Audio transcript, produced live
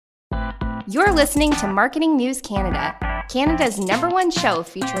You're listening to Marketing News Canada, Canada's #1 show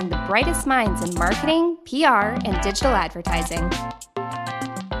featuring the brightest minds in marketing, PR, and digital advertising.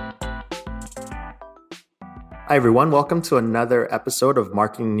 Hi, everyone. Welcome to another episode of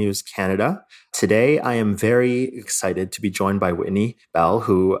Marketing News Canada. Today, I am very excited to be joined by Whitney Bell,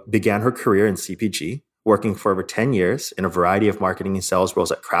 who began her career in CPG, working for over 10 years in a variety of marketing and sales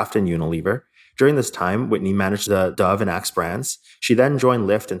roles at Kraft and Unilever. During this time, Whitney managed the Dove and Axe brands. She then joined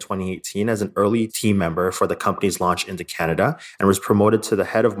Lyft in 2018 as an early team member for the company's launch into Canada and was promoted to the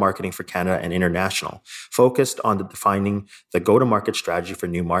head of marketing for Canada and international, focused on defining the go-to-market strategy for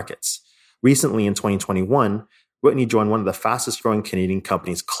new markets. Recently, in 2021, Whitney joined one of the fastest growing Canadian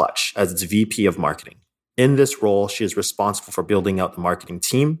companies, Clutch, as its VP of marketing. In this role, she is responsible for building out the marketing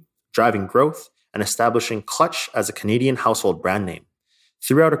team, driving growth, and establishing Clutch as a Canadian household brand name.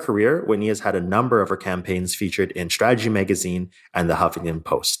 Throughout her career, Whitney has had a number of her campaigns featured in Strategy Magazine and the Huffington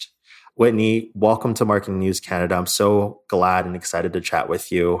Post. Whitney, welcome to Marketing News Canada. I'm so glad and excited to chat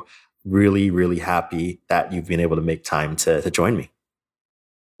with you. Really, really happy that you've been able to make time to join me.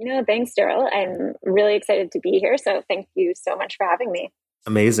 No, thanks, Daryl. I'm really excited to be here. So thank you so much for having me.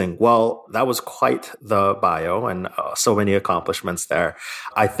 Amazing. Well, that was quite the bio and so many accomplishments there.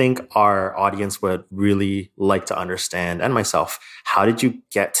 I think our audience would really like to understand, and myself, how did you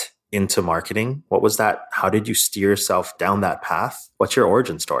get into marketing? What was that? How did you steer yourself down that path? What's your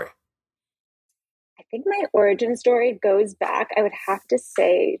origin story? I think my origin story goes back, I would have to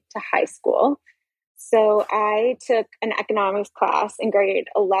say, to high school. So I took an economics class in grade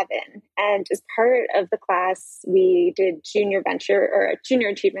 11, and as part of the class, we did junior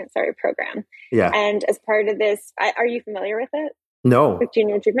achievement, program. Yeah. And as part of this, are you familiar with it? No. With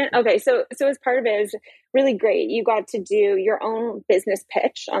junior achievement? Okay. So as part of it is really great. You got to do your own business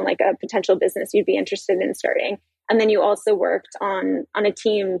pitch on like a potential business you'd be interested in starting. And then you also worked on a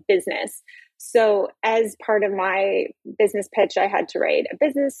team business. So as part of my business pitch, I had to write a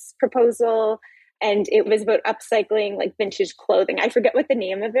business proposal. And it was about upcycling like vintage clothing. I forget what the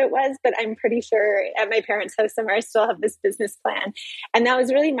name of it was, but I'm pretty sure at my parents' house somewhere, I still have this business plan. And that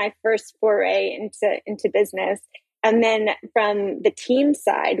was really my first foray into business. And then from the team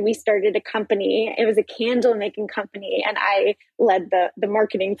side, we started a company. It was a candle making company. And I led the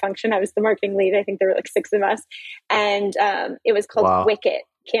marketing function. I was the marketing lead. I think there were like 6 of us. And it was called Wicket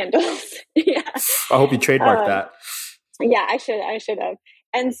Candles. Yeah. I hope you trademarked that. Yeah, I should have.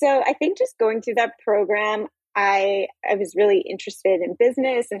 And so I think just going through that program, I was really interested in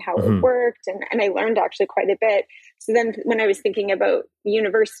business and how it worked. And I learned actually quite a bit. So then when I was thinking about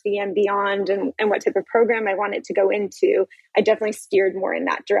university and beyond and what type of program I wanted to go into, I definitely steered more in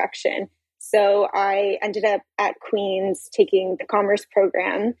that direction. So I ended up at Queen's taking the commerce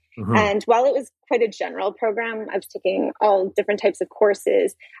program. And while it was quite a general program, I was taking all different types of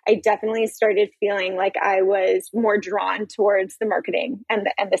courses. I definitely started feeling like I was more drawn towards the marketing and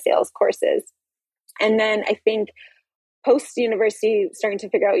the sales courses. And then I think post-university, starting to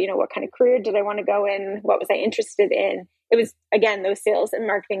figure out, what kind of career did I want to go in? What was I interested in? It was, again, those sales and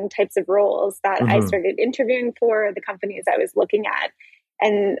marketing types of roles that I started interviewing for, the companies I was looking at.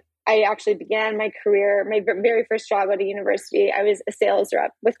 And I actually began my career, my very first job out of university, I was a sales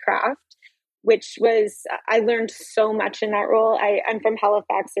rep with Kraft, which was, I learned so much in that role. I'm from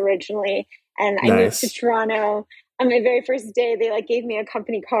Halifax originally, and I moved to Toronto. On my very first day, they gave me a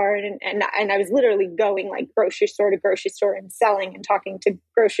company card, and I was literally going like grocery store to grocery store and selling and talking to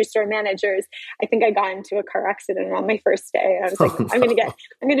grocery store managers. I think I got into a car accident on my first day. I was like, I'm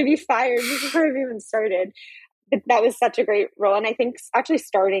going to be fired before I've even started. But that was such a great role. And I think actually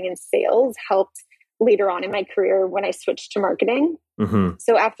starting in sales helped later on in my career when I switched to marketing.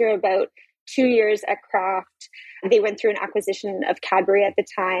 So after about 2 years at Kraft, they went through an acquisition of Cadbury at the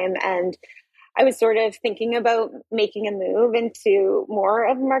time. And I was sort of thinking about making a move into more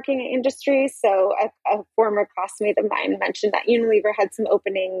of the marketing industry. So a former classmate of mine mentioned that Unilever had some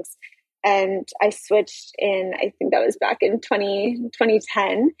openings. And I switched in, I think that was back in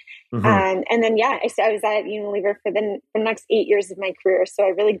 2010. And then, I was at Unilever for the next 8 years of my career. So I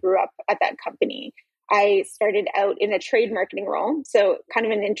really grew up at that company. I started out in a trade marketing role. So kind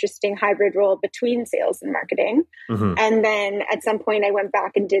of an interesting hybrid role between sales and marketing. And then at some point I went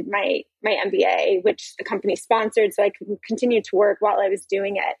back and did my MBA, which the company sponsored. So I could continue to work while I was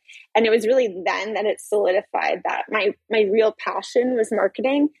doing it. And it was really then that it solidified that my real passion was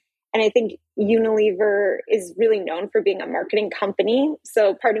marketing. And I think Unilever is really known for being a marketing company.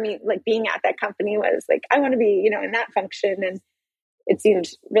 So part of me, being at that company was I want to be, in that function. And it seemed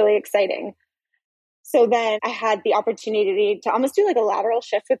really exciting. So then I had the opportunity to almost do like a lateral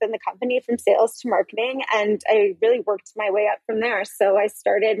shift within the company from sales to marketing. And I really worked my way up from there. So I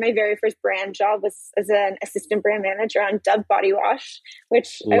started, my very first brand job was as an assistant brand manager on Dove body wash,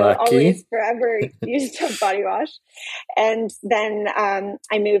 which I will always forever use Dove body wash. And then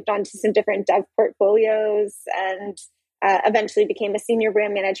I moved on to some different Dove portfolios and eventually became a senior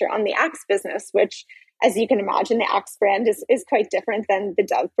brand manager on the Axe business, which, as you can imagine, the Axe brand is quite different than the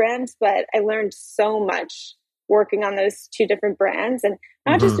Dove brand. But I learned so much working on those two different brands, and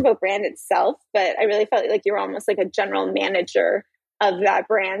not just about brand itself, but I really felt like you were almost like a general manager of that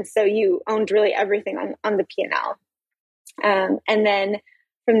brand. So you owned really everything on the P&L. And then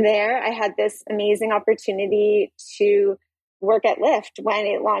from there, I had this amazing opportunity to work at Lyft when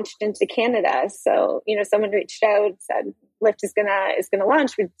it launched into Canada. So, someone reached out, said, Lyft is gonna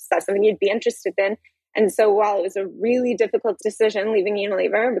launch. Is that something you'd be interested in? And so while it was a really difficult decision leaving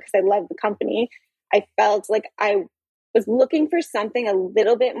Unilever, because I love the company, I felt like I was looking for something a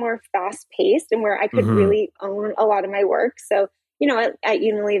little bit more fast paced and where I could really own a lot of my work. So, at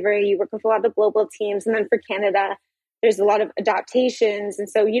Unilever, you work with a lot of global teams. And then for Canada, there's a lot of adaptations. And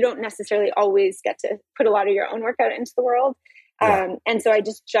so you don't necessarily always get to put a lot of your own work out into the world. Yeah. And so I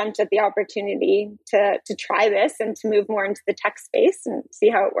just jumped at the opportunity to try this and to move more into the tech space and see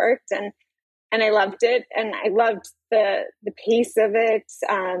how it worked. And I loved it. And I loved the pace of it.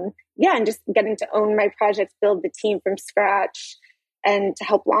 And just getting to own my projects, build the team from scratch, and to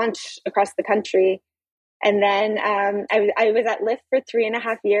help launch across the country. And then I was at Lyft for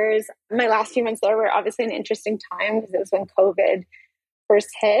 3.5 years. My last few months there were obviously an interesting time because it was when COVID first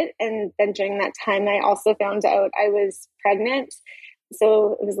hit. And then during that time, I also found out I was pregnant.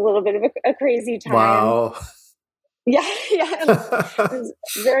 So it was a little bit of a crazy time. Wow. Yeah. It was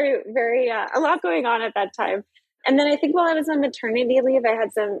very, very, a lot going on at that time. And then I think while I was on maternity leave, I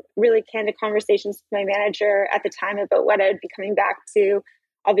had some really candid conversations with my manager at the time about what I would be coming back to.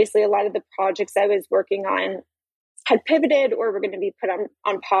 Obviously, a lot of the projects I was working on had pivoted or were going to be put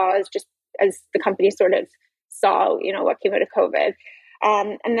on pause just as the company sort of saw, what came out of COVID.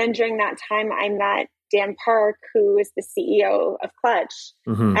 And then during that time, I met Dan Park, who is the CEO of Clutch.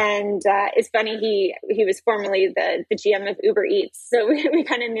 And it's funny, he was formerly the GM of Uber Eats. So we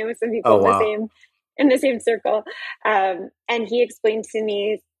kind of knew some people in the same circle. And he explained to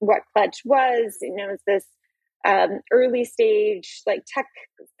me what Clutch was. It's this early stage like tech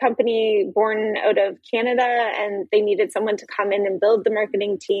company born out of Canada, and they needed someone to come in and build the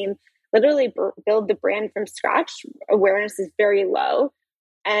marketing team, literally build the brand from scratch. Awareness is very low.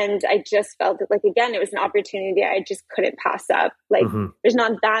 And I just felt that, like, again, it was an opportunity I just couldn't pass up. Like, there's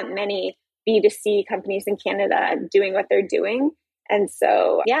not that many B2C companies in Canada doing what they're doing. And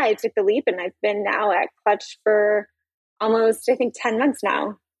so, I took the leap, and I've been now at Clutch for almost, I think, 10 months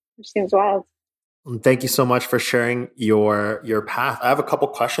now, which seems wild. Thank you so much for sharing your path. I have a couple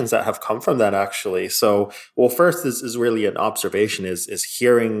questions that have come from that, actually. So, well, first, this is really an observation, is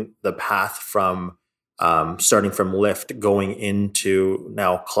hearing the path from starting from Lyft going into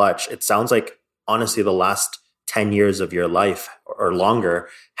now Clutch. It sounds like, honestly, the last 10 years of your life or longer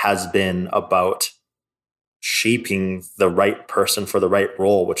has been about shaping the right person for the right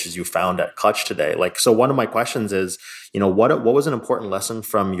role, which is you found at Clutch today. Like, so one of my questions is, what was an important lesson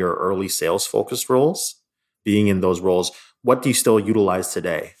from your early sales focused roles, being in those roles? What do you still utilize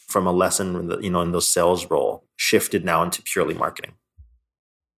today from a lesson, in those sales role shifted now into purely marketing?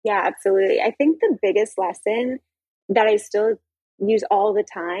 Yeah, absolutely. I think the biggest lesson that I still use all the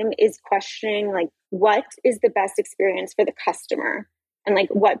time is questioning, like, what is the best experience for the customer and like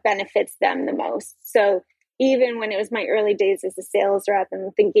what benefits them the most. So even when it was my early days as a sales rep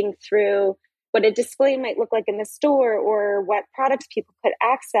and thinking through what a display might look like in the store or what products people could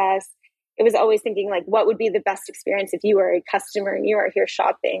access, it was always thinking like, what would be the best experience if you were a customer and you are here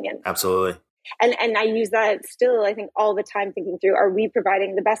shopping? And absolutely. And I use that still, I think, all the time, thinking through, are we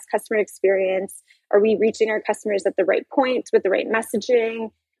providing the best customer experience? Are we reaching our customers at the right point with the right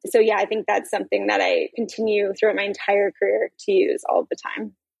messaging? So I think that's something that I continue throughout my entire career to use all the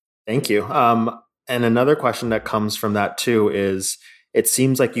time. Thank you. And another question that comes from that too is, it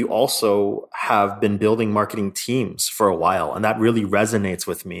seems like you also have been building marketing teams for a while, and that really resonates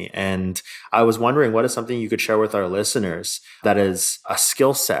with me. And I was wondering, what is something you could share with our listeners that is a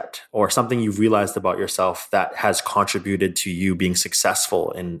skill set or something you've realized about yourself that has contributed to you being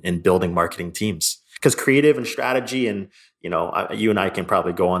successful in building marketing teams? Because creative and strategy, and you and I can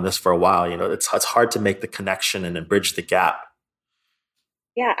probably go on this for a while. It's hard to make the connection and then bridge the gap.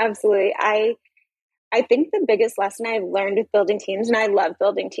 Yeah, absolutely. I think the biggest lesson I've learned with building teams, and I love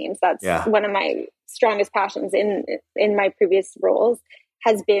building teams, that's one of my strongest passions in my previous roles,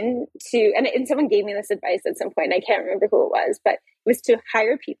 has been to, and someone gave me this advice at some point, I can't remember who it was, but it was to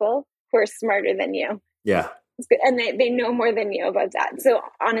hire people who are smarter than you. Yeah. And they know more than you about that. So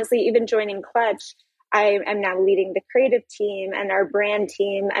honestly, even joining Clutch, I am now leading the creative team and our brand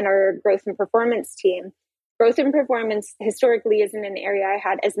team and our growth and performance team. Growth and performance historically isn't an area I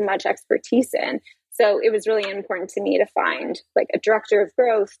had as much expertise in. So it was really important to me to find like a director of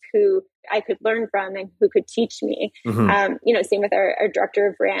growth who I could learn from and who could teach me. Same with our director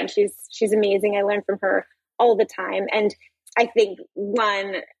of brand. She's amazing. I learn from her all the time. And I think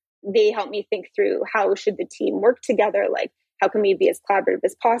they help me think through how should the team work together? Like, how can we be as collaborative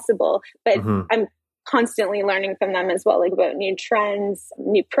as possible? But I'm constantly learning from them as well, like about new trends,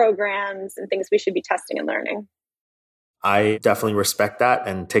 new programs, and things we should be testing and learning. I definitely respect that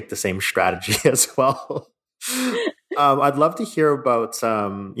and take the same strategy as well. I'd love to hear about,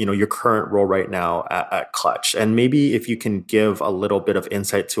 your current role right now at Clutch. And maybe if you can give a little bit of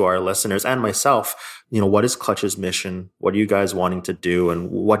insight to our listeners and myself, what is Clutch's mission? What are you guys wanting to do? And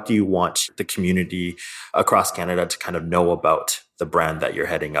what do you want the community across Canada to kind of know about the brand that you're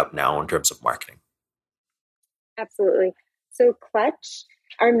heading up now in terms of marketing? Absolutely. So Clutch,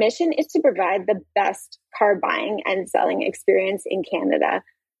 our mission is to provide the best car buying and selling experience in Canada.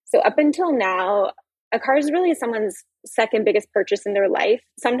 So up until now, a car is really someone's second biggest purchase in their life.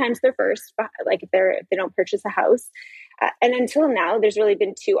 Sometimes their first, like if they don't purchase a house. And until now, there's really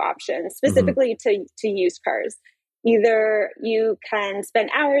been two options specifically to used cars. Either you can spend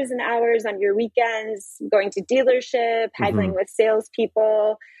hours and hours on your weekends going to dealership, haggling with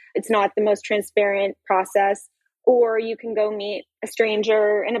salespeople. It's not the most transparent process. Or you can go meet a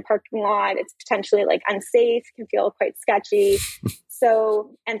stranger in a parking lot. It's potentially like unsafe, can feel quite sketchy.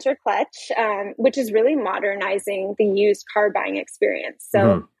 So enter Clutch, which is really modernizing the used car buying experience.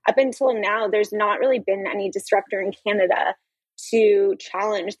 So up until now, there's not really been any disruptor in Canada to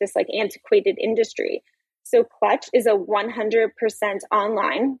challenge this like antiquated industry. So Clutch is a 100%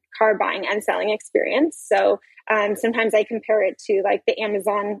 online car buying and selling experience. So sometimes I compare it to like the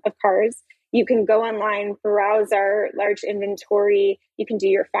Amazon of cars. You can go online, browse our large inventory. You can do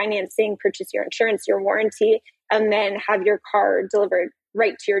your financing, purchase your insurance, your warranty, and then have your car delivered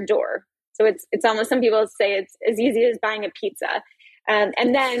right to your door. So it's almost, some people say it's as easy as buying a pizza.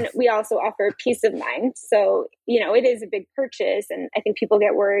 And then we also offer peace of mind. So, it is a big purchase. And I think people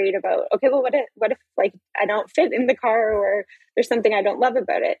get worried about, okay, well, what if like I don't fit in the car or there's something I don't love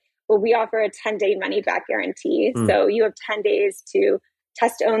about it? Well, we offer a 10-day money back guarantee. So you have 10 days to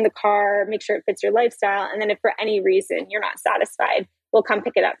test own the car, make sure it fits your lifestyle. And then if for any reason you're not satisfied, we'll come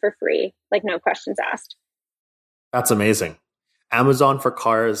pick it up for free, like no questions asked. That's amazing. Amazon for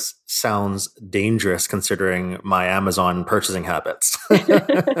cars sounds dangerous considering my Amazon purchasing habits.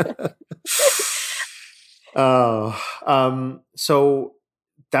 So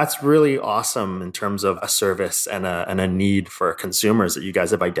that's really awesome in terms of a service and a need for consumers that you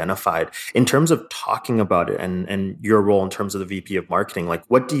guys have identified. In terms of talking about it and your role in terms of the VP of marketing, like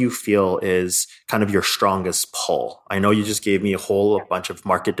what do you feel is kind of your strongest pull? I know you just gave me a whole bunch of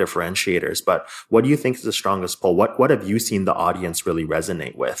market differentiators, but what do you think is the strongest pull? What have you seen the audience really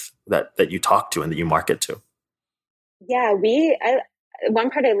resonate with that you talk to and that you market to? Yeah,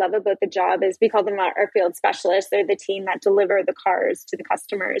 one part I love about the job is we call them our field specialists. They're the team that deliver the cars to the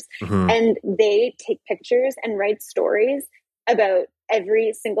customers. And they take pictures and write stories about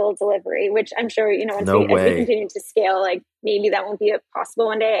every single delivery, which I'm sure, as we continue to scale, like maybe that won't be possible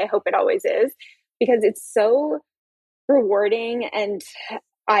one day. I hope it always is, because it's so rewarding and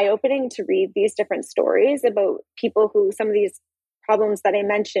eye-opening to read these different stories about people who, some of these problems that I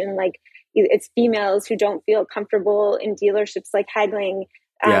mentioned, like it's females who don't feel comfortable in dealerships, like haggling.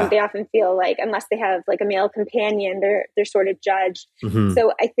 They often feel like unless they have like a male companion, they're sort of judged.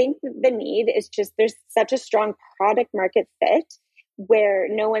 So I think the need is just, there's such a strong product market fit where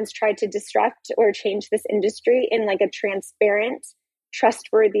no one's tried to disrupt or change this industry in like a transparent,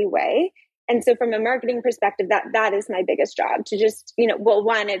 trustworthy way. And so from a marketing perspective, that is my biggest job, to just,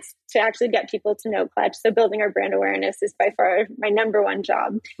 one, it's to actually get people to know Clutch. So building our brand awareness is by far my number one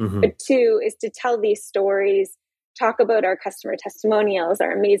job. But two is to tell these stories, talk about our customer testimonials,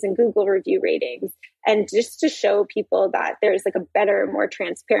 our amazing Google review ratings, and just to show people that there's like a better, more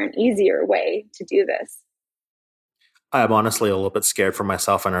transparent, easier way to do this. I'm honestly a little bit scared for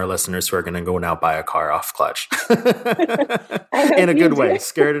myself and our listeners who are going to go now buy a car off Clutch. In a good way,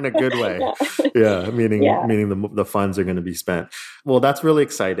 scared in a good way. Yeah, meaning the funds are going to be spent. Well, that's really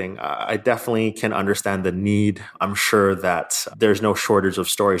exciting. I definitely can understand the need. I'm sure that there's no shortage of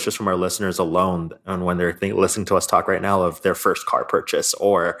stories just from our listeners alone. And when they're listening to us talk right now of their first car purchase,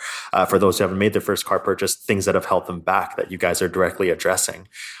 or for those who haven't made their first car purchase, things that have held them back that you guys are directly addressing.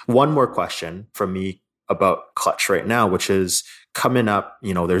 One more question from me about Clutch right now, which is coming up,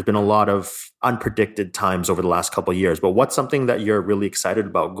 there's been a lot of unpredicted times over the last couple of years, but what's something that you're really excited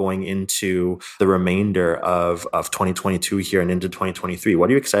about going into the remainder of 2022 here and into 2023? What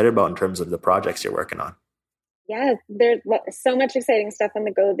are you excited about in terms of the projects you're working on? Yeah, there's so much exciting stuff on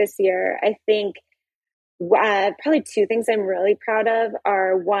the go this year. I think probably two things I'm really proud of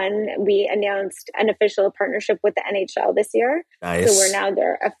are, one, we announced an official partnership with the NHL this year. Nice. So we're now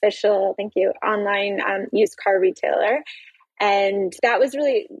their official, online used car retailer. And that was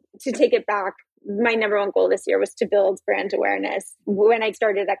really, to take it back, my number one goal this year was to build brand awareness. When I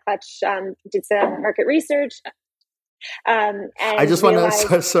started at Clutch, did some market research. And I just want to,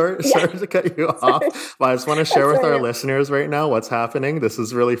 sorry to cut you off, but I just want to share with our listeners right now what's happening. This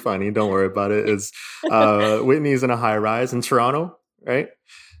is really funny. Don't worry about it. Is Whitney's in a high rise in Toronto, right?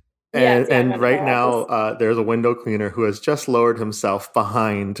 And right now, there's a window cleaner who has just lowered himself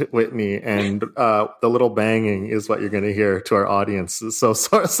behind Whitney, and the little banging is what you're going to hear to our audience. So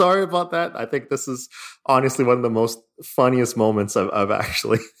sorry about that. I think this is honestly one of the most funniest moments I've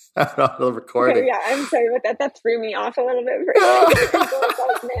actually had on the recording. Okay, yeah, I'm sorry about that. That threw me off a little bit.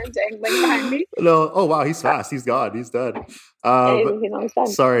 Behind me. No, oh wow, he's fast. He's gone. He's done. He's almost done.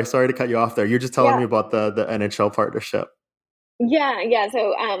 Sorry to cut you off there. You're just telling me about the NHL partnership. Yeah.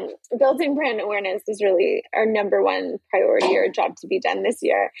 So building brand awareness is really our number one priority or job to be done this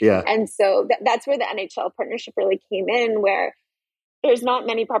year. Yeah. And so that's where the NHL partnership really came in, where there's not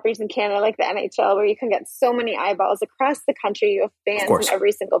many properties in Canada like the NHL where you can get so many eyeballs across the country. You have fans in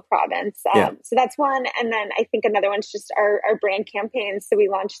every single province. So that's one. And then I think another one's just our brand campaign. So we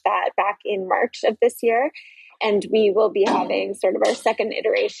launched that back in March of this year. And we will be having sort of our second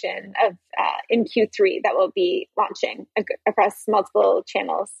iteration of in Q3 that will be launching across multiple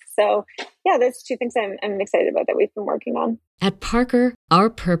channels. So yeah, those two things I'm excited about that we've been working on. At Parker,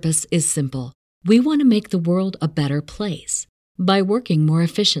 our purpose is simple. We want to make the world a better place by working more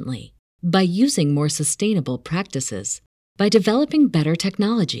efficiently, by using more sustainable practices, by developing better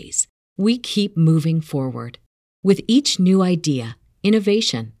technologies. We keep moving forward. With each new idea,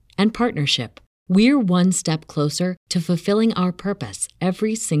 innovation, and partnership, we're one step closer to fulfilling our purpose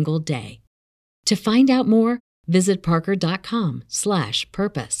every single day. To find out more, visit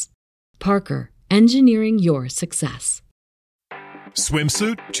parker.com/purpose. Parker, engineering your success.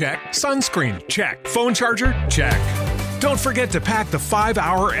 Swimsuit? Check. Sunscreen? Check. Phone charger? Check. Don't forget to pack the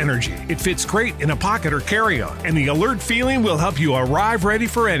 5-Hour Energy. It fits great in a pocket or carry-on, and the alert feeling will help you arrive ready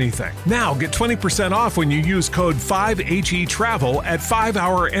for anything. Now get 20% off when you use code 5HETRAVEL at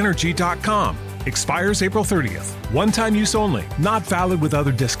 5hourenergy.com. Expires April 30th. One-time use only. Not valid with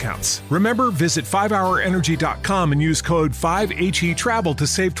other discounts. Remember, visit 5hourenergy.com and use code 5HETRAVEL to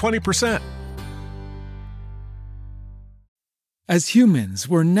save 20%. As humans,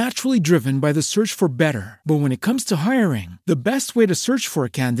 we're naturally driven by the search for better. But when it comes to hiring, the best way to search for a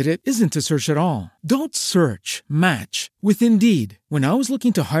candidate isn't to search at all. Don't search, match with Indeed. When I was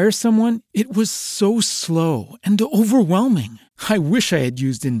looking to hire someone, it was so slow and overwhelming. I wish I had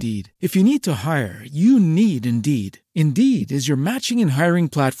used Indeed. If you need to hire, you need Indeed. Indeed is your matching and hiring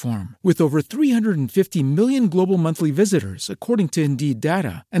platform with over 350 million global monthly visitors, according to Indeed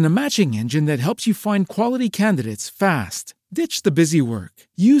data, and a matching engine that helps you find quality candidates fast. Ditch the busy work.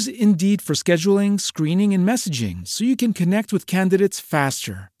 Use Indeed for scheduling, screening, and messaging so you can connect with candidates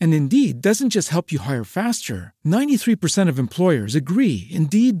faster. And Indeed doesn't just help you hire faster. 93% of employers agree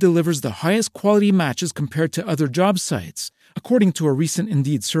Indeed delivers the highest quality matches compared to other job sites, according to a recent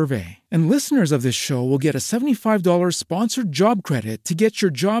Indeed survey. And listeners of this show will get a $75 sponsored job credit to get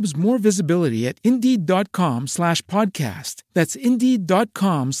your jobs more visibility at Indeed.com/podcast. That's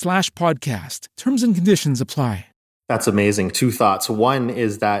Indeed.com/podcast. Terms and conditions apply. That's amazing. Two thoughts. One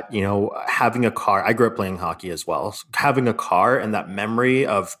is that, having a car, I grew up playing hockey as well. So having a car and that memory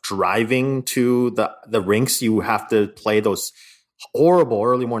of driving to the rinks you have to play those horrible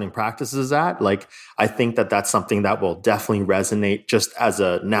early morning practices at, I think that's something that will definitely resonate just as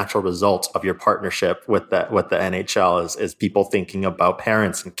a natural result of your partnership with the NHL is people thinking about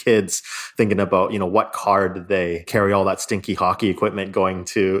parents and kids thinking about, what car did they carry all that stinky hockey equipment going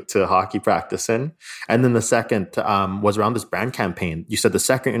to hockey practice in. And then the second was around this brand campaign. You said the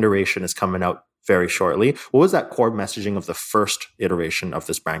second iteration is coming out very shortly. What was that core messaging of the first iteration of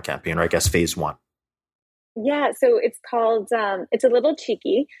this brand campaign, or I guess phase one? Yeah, so it's called, it's a little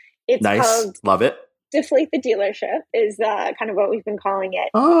cheeky. It's nice. called Love it. Deflate the Dealership is kind of what we've been calling it.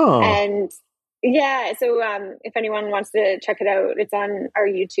 Oh. And yeah, so if anyone wants to check it out, it's on our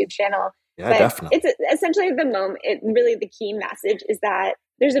YouTube channel. Yeah, but definitely. It's essentially really the key message is that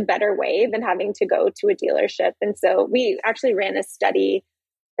there's a better way than having to go to a dealership. And so we actually ran a study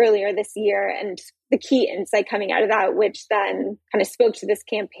earlier this year, and the key insight coming out of that, which then kind of spoke to this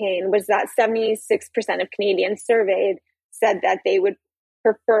campaign, was that 76% of Canadians surveyed said that they would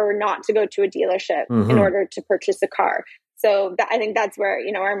prefer not to go to a dealership in order to purchase a car. So I think that's where,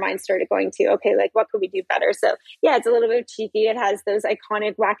 our mind started going to, okay, like what could we do better? So yeah, it's a little bit cheeky. It has those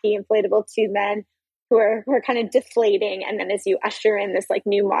iconic, wacky, inflatable tube men who are kind of deflating. And then as you usher in this like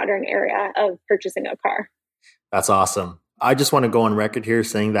new modern era of purchasing a car. That's awesome. I just want to go on record here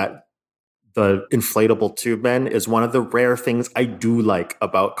saying that the inflatable tube men is one of the rare things I do like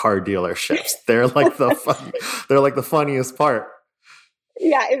about car dealerships. They're like the funniest part.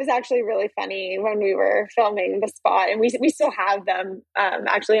 Yeah, it was actually really funny when we were filming the spot, and we still have them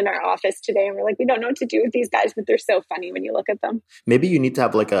actually in our office today. And we're like, we don't know what to do with these guys, but they're so funny when you look at them. Maybe you need to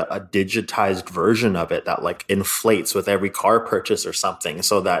have like a digitized version of it that like inflates with every car purchase or something,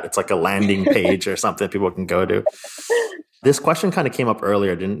 so that it's like a landing page or something people can go to. This question kind of came up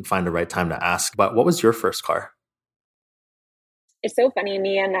earlier. I didn't find the right time to ask, but what was your first car? It's so funny.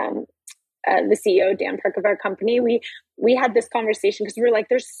 Me and the CEO, Dan Park of our company, we had this conversation because we were like,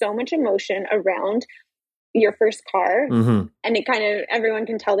 there's so much emotion around your first car, and it kind of, everyone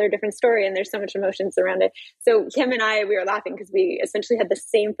can tell their different story, and there's so much emotions around it. So him and I, we were laughing because we essentially had the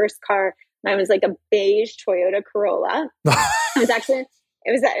same first car. Mine was like a beige Toyota Corolla.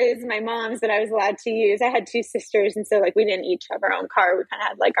 It was my mom's that I was allowed to use. I had two sisters, and so like we didn't each have our own car. We kind of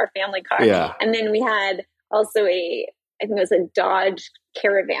had like our family car. Yeah. And then we had also I think it was a Dodge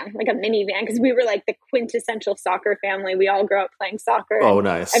Caravan, like a minivan, because we were like the quintessential soccer family. We all grew up playing soccer. Oh,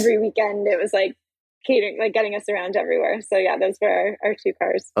 nice. Every weekend it was like catering, like getting us around everywhere. So yeah, those were our two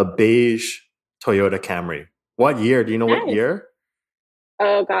cars. A beige Toyota Camry. What year? Do you know what year?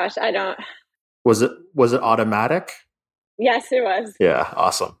 Oh gosh, I don't. Was it automatic? Yes, it was. Yeah,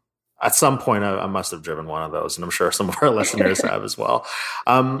 awesome. At some point, I must have driven one of those, and I'm sure some of our listeners have as well.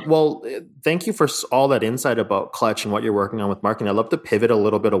 Well, thank you for all that insight about Clutch and what you're working on with marketing. I'd love to pivot a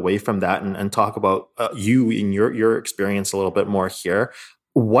little bit away from that and talk about you and your experience a little bit more here.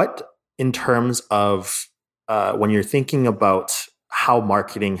 What, in terms of when you're thinking about how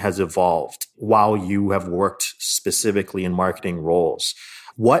marketing has evolved while you have worked specifically in marketing roles,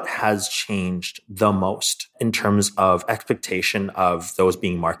 what has changed the most in terms of expectation of those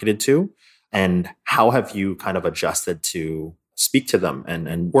being marketed to? And how have you kind of adjusted to speak to them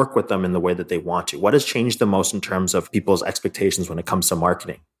and work with them in the way that they want to? What has changed the most in terms of people's expectations when it comes to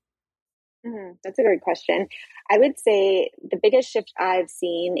marketing? That's a great question. I would say the biggest shift I've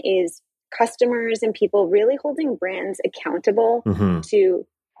seen is customers and people really holding brands accountable to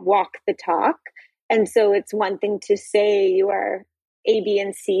walk the talk. And so it's one thing to say you are A, B,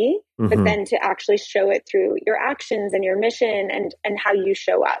 and C, but then to actually show it through your actions and your mission and how you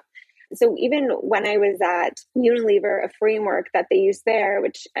show up. So even when I was at Unilever, a framework that they use there,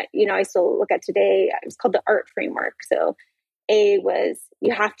 which, I still look at today, it was called the ART framework. So A was,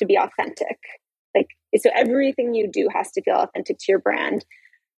 you have to be authentic. So everything you do has to feel authentic to your brand.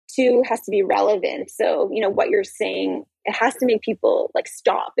 2 has to be relevant. So, what you're saying, it has to make people like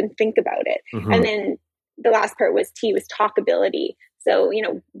stop and think about it. And then the last part was T, was talkability. So,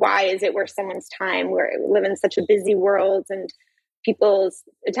 why is it worth someone's time? We live in such a busy world and people's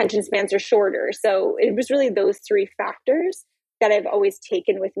attention spans are shorter. So it was really those 3 factors that I've always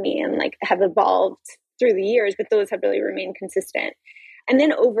taken with me and like have evolved through the years, but those have really remained consistent. And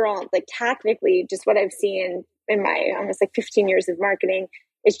then overall, like tactically, just what I've seen in my almost like 15 years of marketing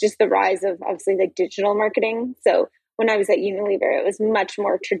is just the rise of obviously like digital marketing. So when I was at Unilever, it was much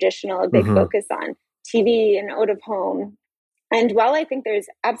more traditional, a big focus on TV and out of home. And while I think there's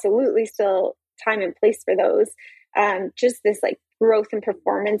absolutely still time and place for those, just this like growth and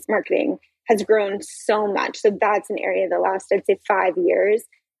performance marketing has grown so much. So that's an area the last, I'd say 5 years,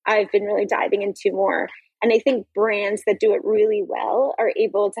 I've been really diving into more. And I think brands that do it really well are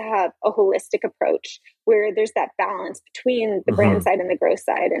able to have a holistic approach where there's that balance between the brand side and the growth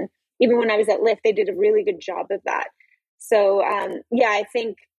side. And even when I was at Lyft, they did a really good job of that. So I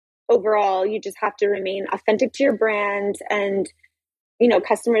think overall, you just have to remain authentic to your brand and,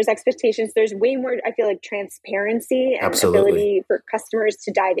 customers' expectations. There's way more, I feel like, transparency and ability for customers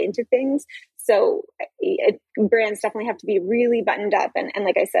to dive into things. So brands definitely have to be really buttoned up and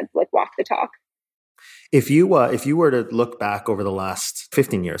like I said, like walk the talk. If you were to look back over the last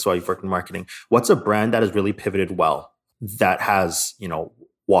 15 years while you've worked in marketing, what's a brand that has really pivoted well, that has,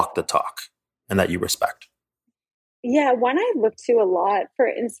 walked the talk and that you respect? Yeah, one I look to a lot for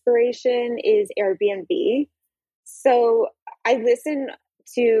inspiration is Airbnb. So I listen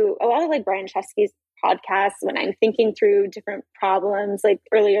to a lot of like Brian Chesky's podcasts when I'm thinking through different problems. Like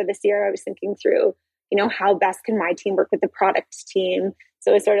earlier this year, I was thinking through, how best can my team work with the product team?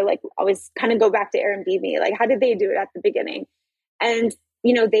 So it's sort of like always kind of go back to Airbnb, like how did they do it at the beginning? And,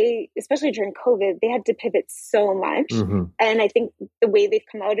 they, especially during COVID, they had to pivot so much. Mm-hmm. And I think the way they've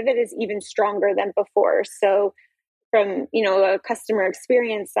come out of it is even stronger than before. So from, a customer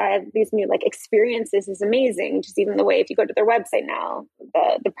experience side, these new like experiences is amazing. Just even the way, if you go to their website now,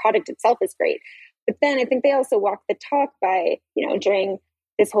 the product itself is great. But then I think they also walk the talk by, during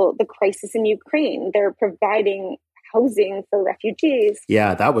the crisis in Ukraine, they're providing housing for refugees.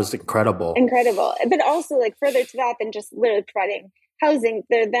 Yeah, that was incredible. Incredible. But also like further to that than just literally providing housing,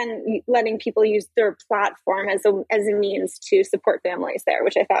 they're then letting people use their platform as a means to support families there,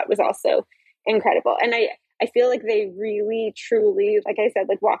 which I thought was also incredible. And I feel like they really, truly, like I said,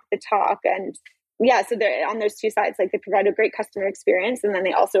 like walk the talk. And yeah, so they're on those two sides, like they provide a great customer experience. And then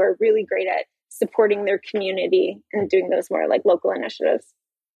they also are really great at supporting their community and doing those more like local initiatives.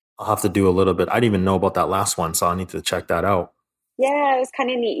 I'll have to do a little bit. I didn't even know about that last one, so I'll need to check that out. Yeah, it was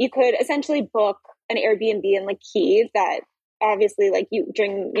kind of neat. You could essentially book an Airbnb in like Kyiv that obviously like you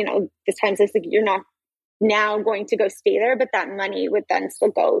during, this time, so it's like you're not now going to go stay there, but that money would then still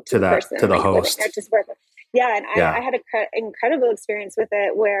go to the person, to the like, host. Yeah, and I had an incredible experience with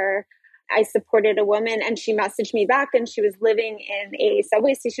it where I supported a woman and she messaged me back and she was living in a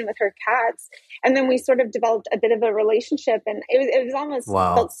subway station with her cats. And then we sort of developed a bit of a relationship, and it was almost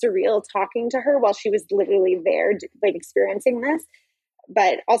felt surreal talking to her while she was literally there, like experiencing this,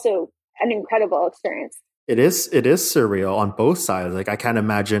 but also an incredible experience. It is surreal on both sides. Like I can't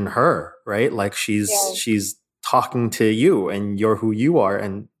imagine her, right? Like she's talking to you and you're who you are,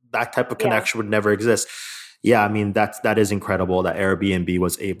 and that type of connection would never exist. Yeah, I mean that is incredible that Airbnb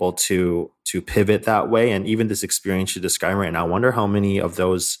was able to pivot that way, and even this experience you're describing right now. I wonder how many of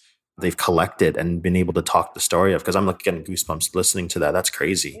those they've collected and been able to talk the story of, because I'm like getting goosebumps listening to that. That's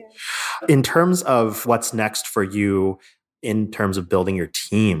crazy. Yeah. In terms of what's next for you, in terms of building your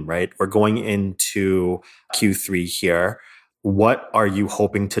team, right? We're going into Q3 here. What are you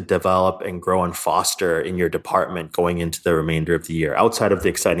hoping to develop and grow and foster in your department going into the remainder of the year, outside of the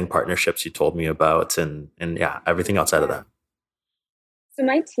exciting partnerships you told me about and everything outside of that? So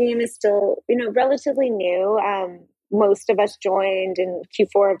my team is still, relatively new. Most of us joined in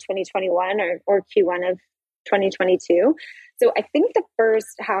Q4 of 2021 or Q1 of 2022. So I think the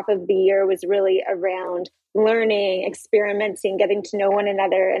first half of the year was really around learning, experimenting, getting to know one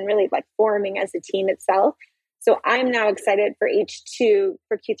another, and really like forming as a team itself. So I'm now excited for H2,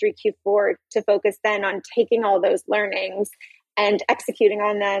 for Q3, Q4, to focus then on taking all those learnings and executing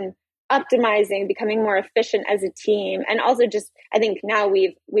on them, optimizing, becoming more efficient as a team. And also just, I think now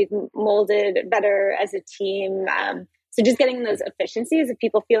we've molded better as a team. So just getting those efficiencies of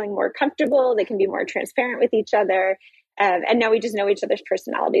people feeling more comfortable, they can be more transparent with each other. And now we just know each other's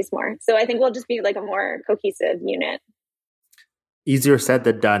personalities more. So I think we'll just be like a more cohesive unit. Easier said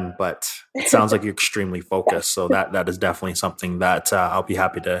than done, but it sounds like you're extremely focused. So that is definitely something that I'll be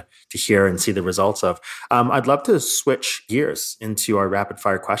happy to hear and see the results of. I'd love to switch gears into our rapid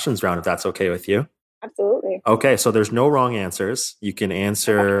fire questions round, if that's okay with you. Absolutely. Okay, so there's no wrong answers. You can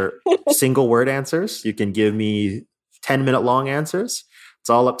answer single word answers. You can give me 10-minute long answers. It's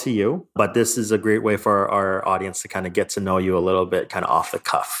all up to you, but this is a great way for our audience to kind of get to know you a little bit, kind of off the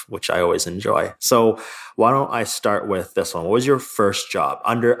cuff, which I always enjoy. So why don't I start with this one? What was your first job?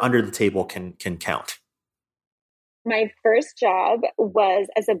 Under the table can count. My first job was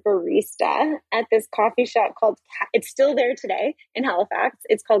as a barista at this coffee shop called, it's still there today in Halifax.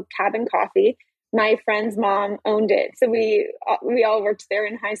 It's called Cabin Coffee. My friend's mom owned it. So we all worked there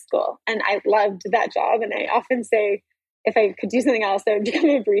in high school, and I loved that job. And I often say, if I could do something else, I would become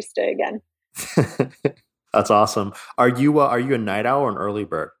a barista again. That's awesome. Are you a night owl or an early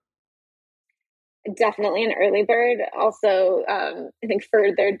bird? Definitely an early bird. Also, I think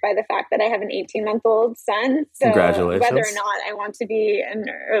furthered by the fact that I have an 18-month-old son. So congratulations. Whether or not I want to be an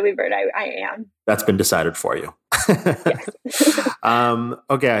early bird, I am. That's been decided for you. Yes.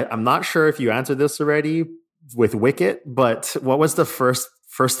 Okay, I'm not sure if you answered this already with Wicket, but what was the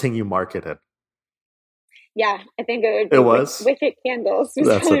first thing you marketed? Yeah, I think it would be Wicket candles.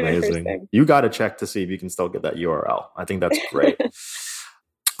 That's amazing. You got to check to see if you can still get that URL. I think that's great.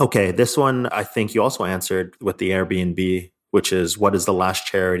 Okay, this one I think you also answered with the Airbnb which is what is the last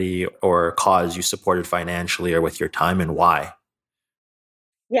charity or cause you supported financially or with your time, and why?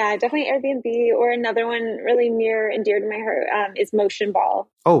 Yeah, definitely Airbnb. Or another one really near and dear to my heart is Motion Ball.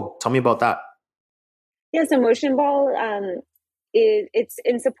 Oh, tell me about that. Yeah, so Motion Ball it's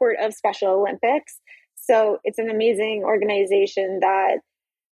in support of Special Olympics. So it's an amazing organization that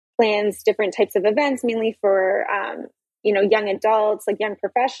plans different types of events, mainly for young adults, like young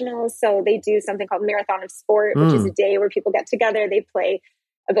professionals. So they do something called Marathon of Sport, which is a day where people get together. They play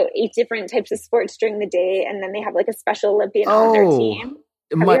about 8 different types of sports during the day, and then they have like a Special Olympian on their team.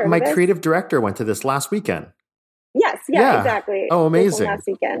 My creative director went to this last weekend. Yes, yeah, exactly. Oh, amazing. Last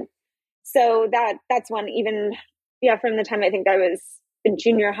weekend. So that's one. Even from the time I think I was in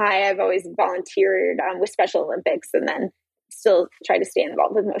junior high, I've always volunteered with Special Olympics, and then still try to stay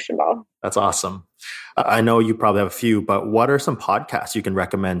involved with Motion Ball. That's awesome. I know you probably have a few, but what are some podcasts you can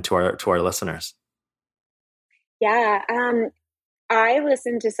recommend to our listeners? Yeah, I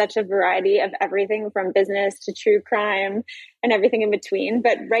listen to such a variety of everything from business to true crime and everything in between.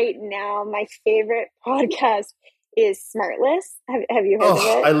 But right now, my favorite podcast is Smartless. Have you heard of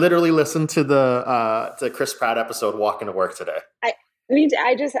it? I literally listened to the Chris Pratt episode walking to work today.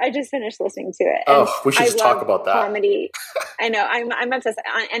 I just finished listening to it. And we should just talk about that. Comedy. I know. I'm obsessed.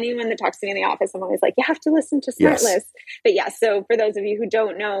 Anyone that talks to me in the office, I'm always like, you have to listen to Smartless. Yes. But yeah, so for those of you who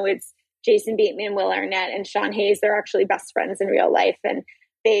don't know, it's Jason Bateman, Will Arnett, and Sean Hayes. They're actually best friends in real life. And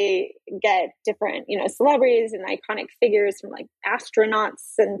they get different, celebrities and iconic figures from like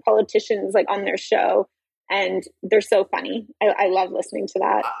astronauts and politicians like on their show. And they're so funny. I love listening to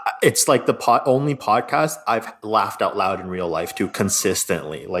that. It's like the only podcast I've laughed out loud in real life to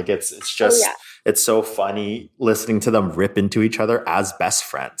consistently. Like it's just, It's so funny listening to them rip into each other as best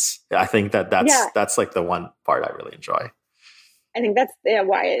friends. I think that's like the one part I really enjoy. I think that's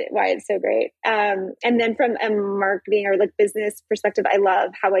why it's so great. And then from a marketing or like business perspective, I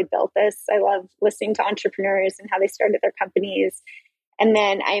love How I Built This. I love listening to entrepreneurs and how they started their companies. And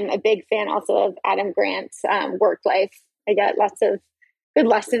then I'm a big fan also of Adam Grant's Work Life. I get lots of good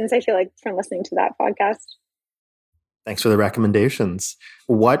lessons, I feel like, from listening to that podcast. Thanks for the recommendations.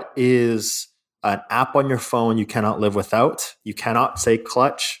 What is an app on your phone you cannot live without? You cannot say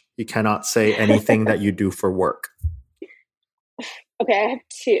Clutch. You cannot say anything that you do for work. Okay, I have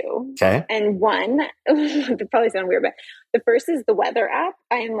 2. Okay. And one, it probably sound weird, but the first is the weather app.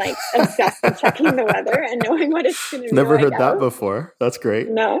 I am like obsessed with checking the weather and knowing what it's going to be. Never heard that before. That's great.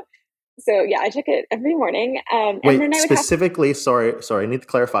 No. So yeah, I check it every morning. Wait, and then specifically, sorry, I need to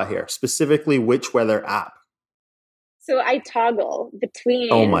clarify here. Specifically, which weather app? So I toggle between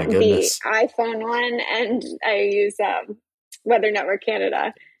the iPhone one and I use Weather Network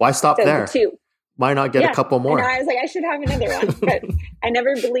Canada. Why stop there? The 2. Why not get a couple more? And I was like, I should have another one, but I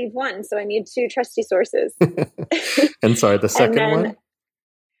never believe one, so I need 2 trusty sources. And sorry, the second one?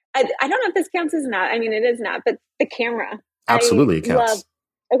 I don't know if this counts as an app. I mean, it is not, but the camera. Absolutely it counts.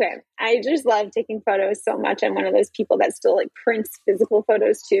 I just love taking photos so much. I'm one of those people that still like prints physical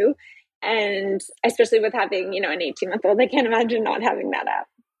photos too. And especially with having, an 18-month-old, I can't imagine not having that app.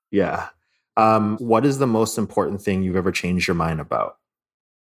 Yeah. What is the most important thing you've ever changed your mind about?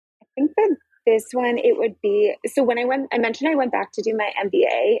 I think that this one, it would be, so when I mentioned I went back to do my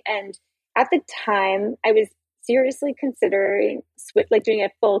MBA, and at the time I was seriously considering doing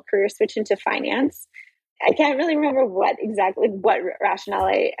a full career switch into finance. I can't really remember what rationale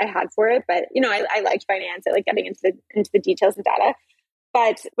I had for it, but I liked finance. I like getting into the details and data.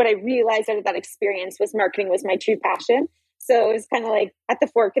 But what I realized out of that experience was marketing was my true passion. So it was kind of like at the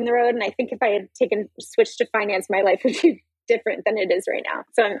fork in the road. And I think if I had switched to finance, my life would be different than it is right now.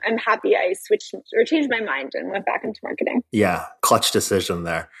 So I'm happy I switched or changed my mind and went back into marketing. Yeah. Clutch decision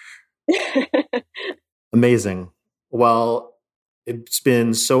there. Amazing. Well, it's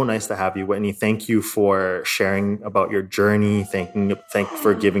been so nice to have you, Whitney. Thank you for sharing about your journey. Thank you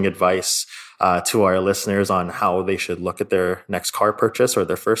for giving advice to our listeners on how they should look at their next car purchase or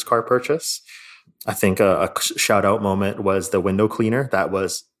their first car purchase. I think a shout out moment was the window cleaner. That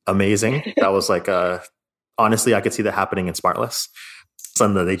was amazing. That was like honestly, I could see that happening in Smartless.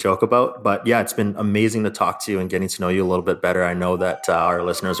 Something that they joke about. But yeah, it's been amazing to talk to you and getting to know you a little bit better. I know that our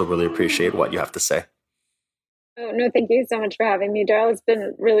listeners will really appreciate what you have to say. Oh, no, thank you so much for having me, Daryl. It's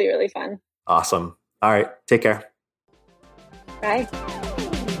been really, really fun. Awesome. All right. Take care. Bye.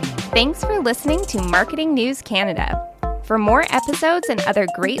 Thanks for listening to Marketing News Canada. For more episodes and other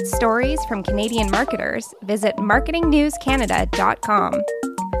great stories from Canadian marketers, visit marketingnewscanada.com.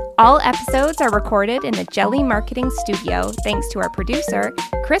 All episodes are recorded in the Jelly Marketing Studio thanks to our producer,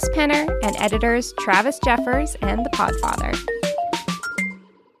 Chris Penner, and editors Travis Jeffers and The Podfather.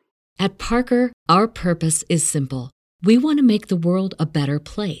 At Parker, our purpose is simple. We want to make the world a better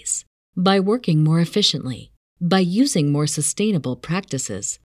place by working more efficiently, by using more sustainable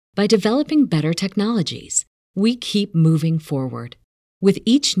practices, by developing better technologies. We keep moving forward. With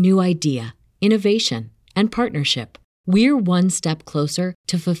each new idea, innovation, and partnership, we're one step closer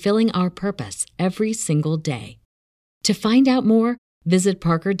to fulfilling our purpose every single day. To find out more, visit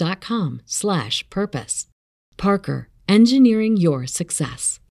parker.com/purpose. Parker, engineering your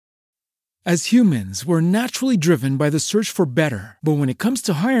success. As humans, we're naturally driven by the search for better. But when it comes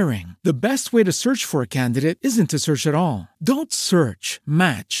to hiring, the best way to search for a candidate isn't to search at all. Don't search,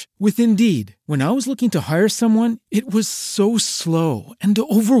 match with Indeed. When I was looking to hire someone, it was so slow and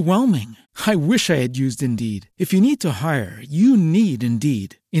overwhelming. I wish I had used Indeed. If you need to hire, you need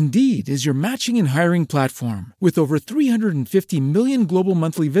Indeed. Indeed is your matching and hiring platform with over 350 million global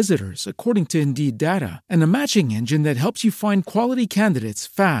monthly visitors, according to Indeed data, and a matching engine that helps you find quality candidates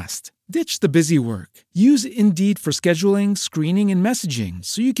fast. Ditch the busy work. Use Indeed for scheduling, screening, and messaging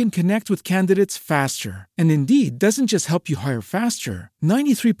so you can connect with candidates faster. And Indeed doesn't just help you hire faster.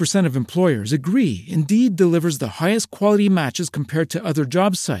 93% of employers agree Indeed delivers the highest quality matches compared to other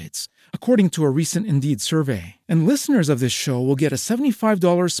job sites, according to a recent Indeed survey. And listeners of this show will get a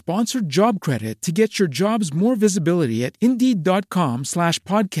 $75 sponsored job credit to get your jobs more visibility at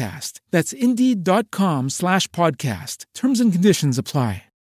Indeed.com/podcast. That's Indeed.com/podcast. Terms and conditions apply.